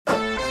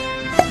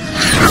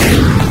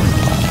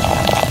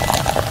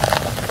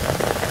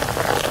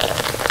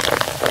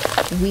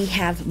we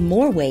have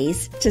more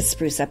ways to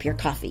spruce up your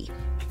coffee.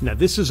 Now,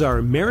 this is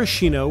our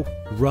maraschino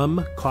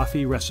rum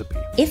coffee recipe.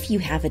 If you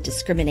have a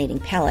discriminating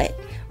palate,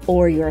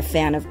 or you're a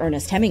fan of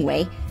Ernest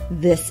Hemingway,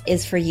 this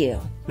is for you.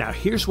 Now,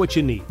 here's what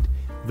you need.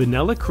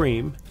 Vanilla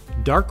cream,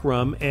 dark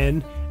rum,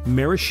 and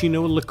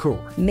maraschino liqueur.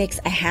 Mix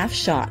a half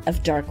shot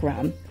of dark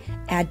rum.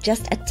 Add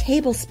just a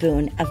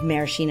tablespoon of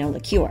maraschino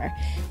liqueur.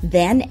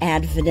 Then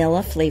add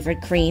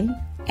vanilla-flavored cream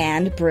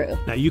and brew.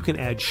 Now, you can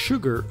add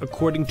sugar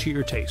according to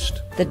your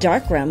taste. The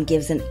dark rum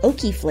gives an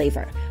oaky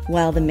flavor,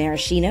 while the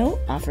maraschino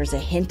offers a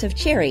hint of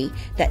cherry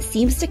that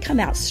seems to come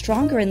out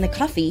stronger in the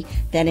coffee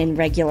than in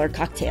regular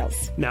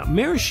cocktails. Now,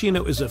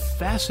 maraschino is a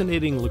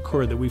fascinating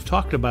liqueur that we've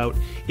talked about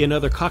in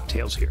other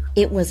cocktails here.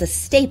 It was a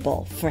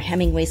staple for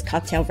Hemingway's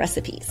cocktail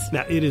recipes.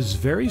 Now, it is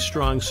very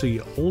strong, so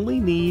you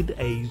only need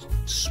a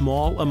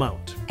small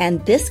amount.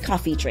 And this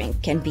coffee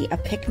drink can be a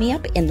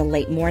pick-me-up in the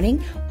late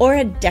morning or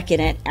a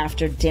decadent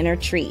after-dinner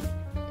treat.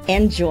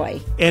 Enjoy.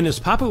 And as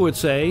Papa would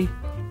say,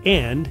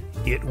 and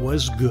it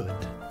was good.